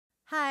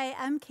Hi,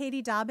 I'm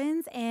Katie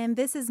Dobbins, and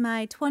this is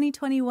my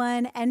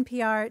 2021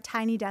 NPR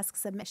Tiny Desk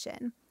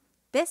submission.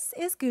 This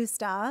is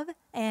Gustav,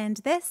 and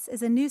this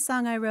is a new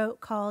song I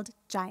wrote called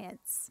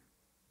Giants.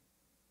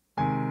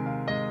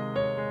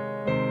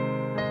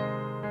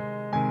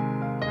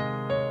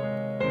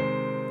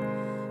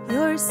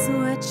 Your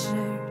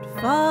sweatshirt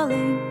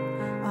falling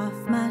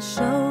off my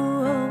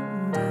shoulders.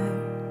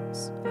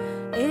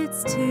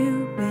 It's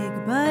too big,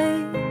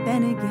 but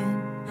then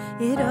again,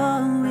 it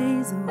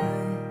always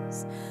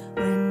was.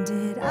 When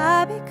did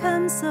I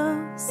become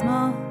so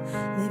small,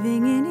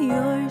 living in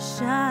your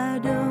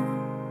shadow?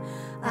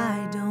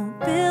 I don't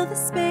feel the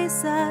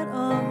space at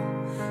all,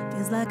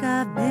 feels like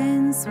I've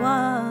been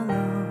swallowed.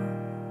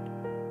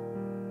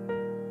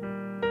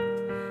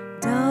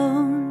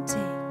 Don't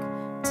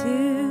take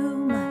too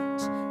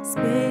much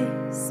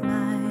space,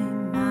 my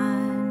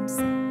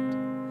mindset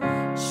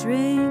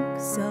shrink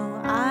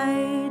so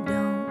I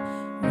don't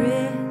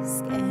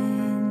risk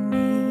anything.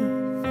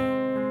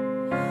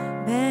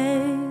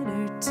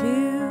 Better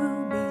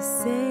to be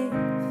safe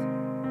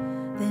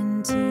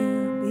than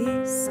to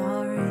be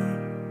sorry.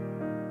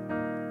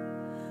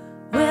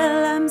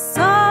 Well, I'm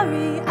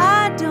sorry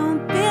I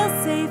don't feel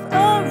safe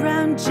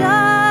around giants.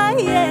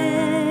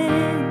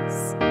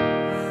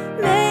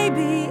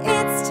 Maybe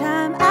it's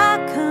time I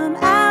come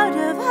out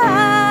of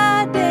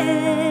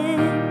hiding.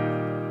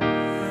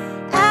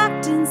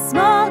 Acting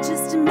small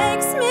just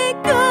makes me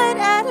good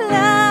at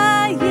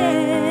lying,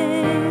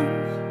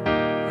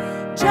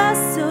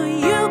 just so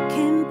you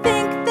can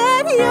think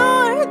that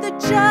you're the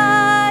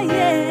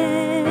giant.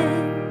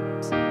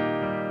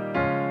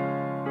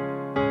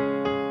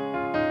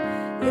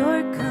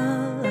 Your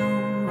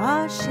cologne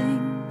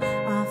washing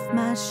off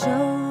my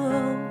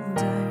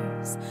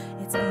shoulders.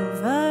 It's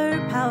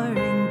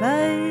overpowering,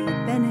 but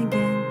then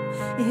again,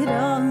 it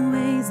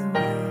always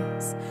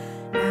was.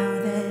 Now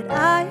that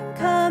I am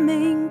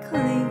coming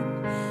clean,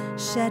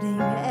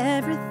 shedding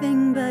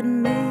everything but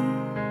me,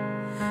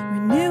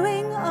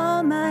 renewing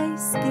all my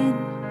skin,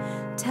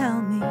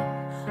 tell me,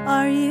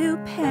 are you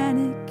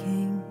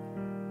panicking?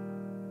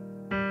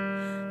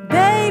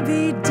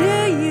 Baby,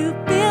 do you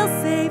feel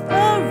safe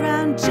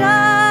around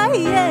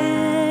giants?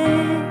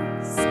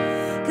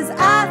 'Cause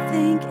I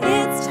think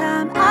it's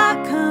time I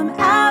come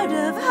out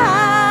of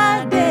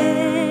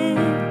hiding.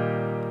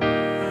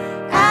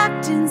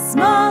 Acting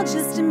small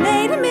just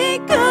made me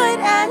good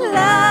at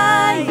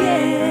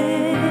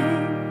lying,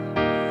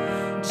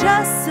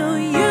 just so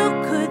you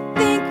could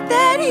think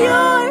that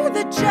you're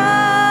the giant,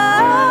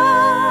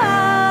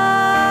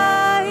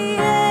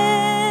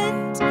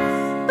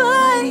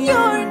 but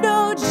you're no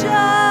giant.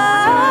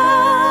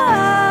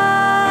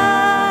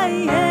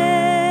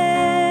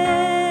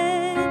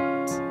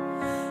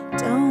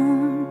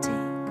 Don't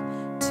take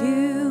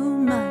too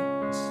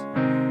much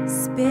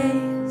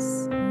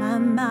space, my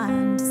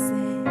mind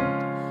said,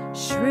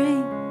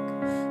 shrink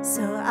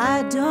so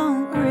I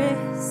don't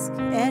risk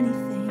anything.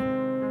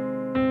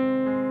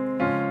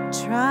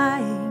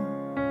 Trying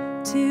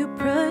to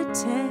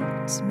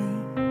protect me,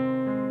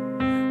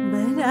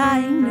 but I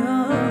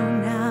know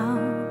now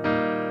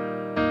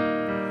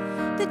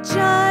the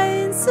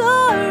giants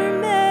are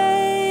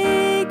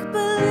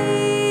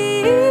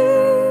make-believe.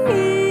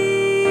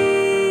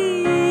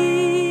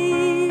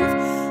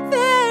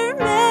 They're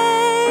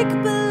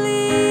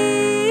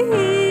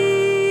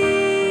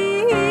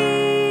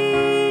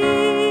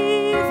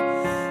make-believe,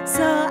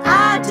 so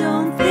I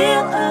don't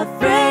feel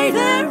afraid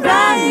that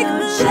I'm no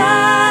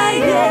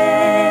giant.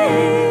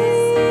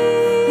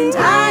 And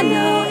I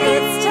know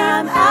it's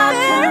time I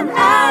come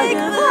out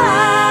of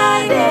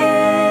hiding.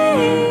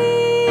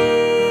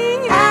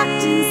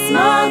 Acting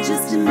small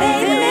just to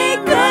make me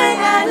good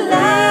at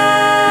lying,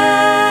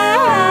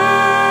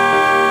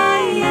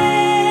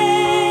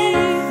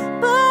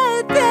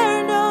 but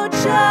they're no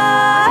giants.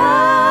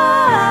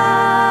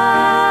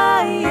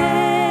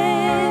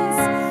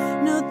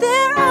 No,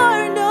 there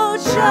are no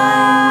giants.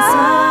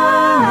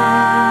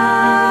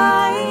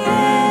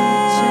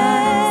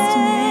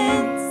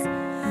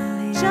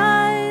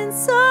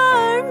 Giants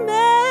are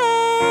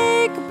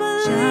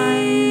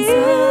make-believe.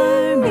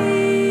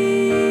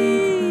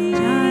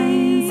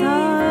 Giants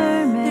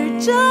are they're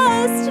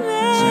just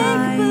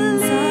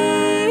make-believe.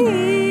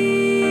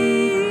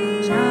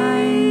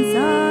 Giants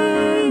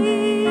are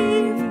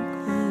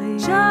make-believe.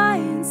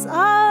 Giants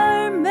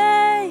are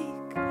make-believe.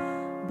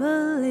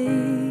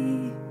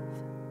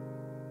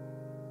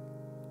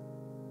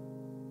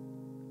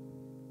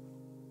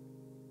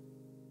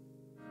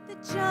 The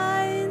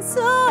giants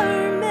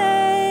are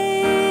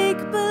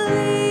make-believe.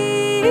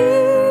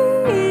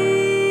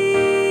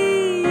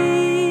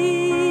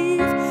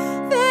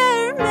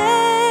 They're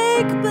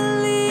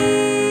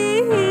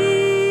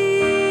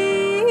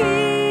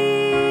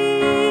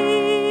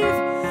make-believe,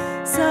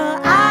 so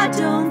I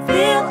don't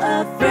feel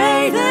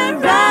afraid that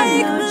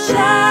I'm no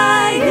giant.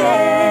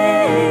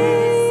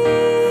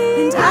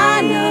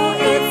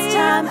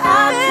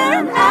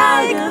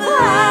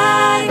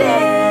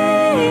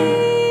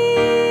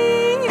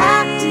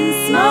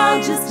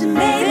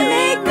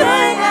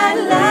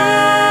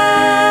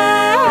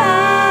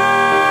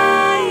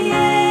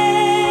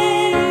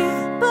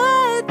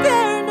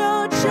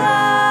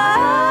 life.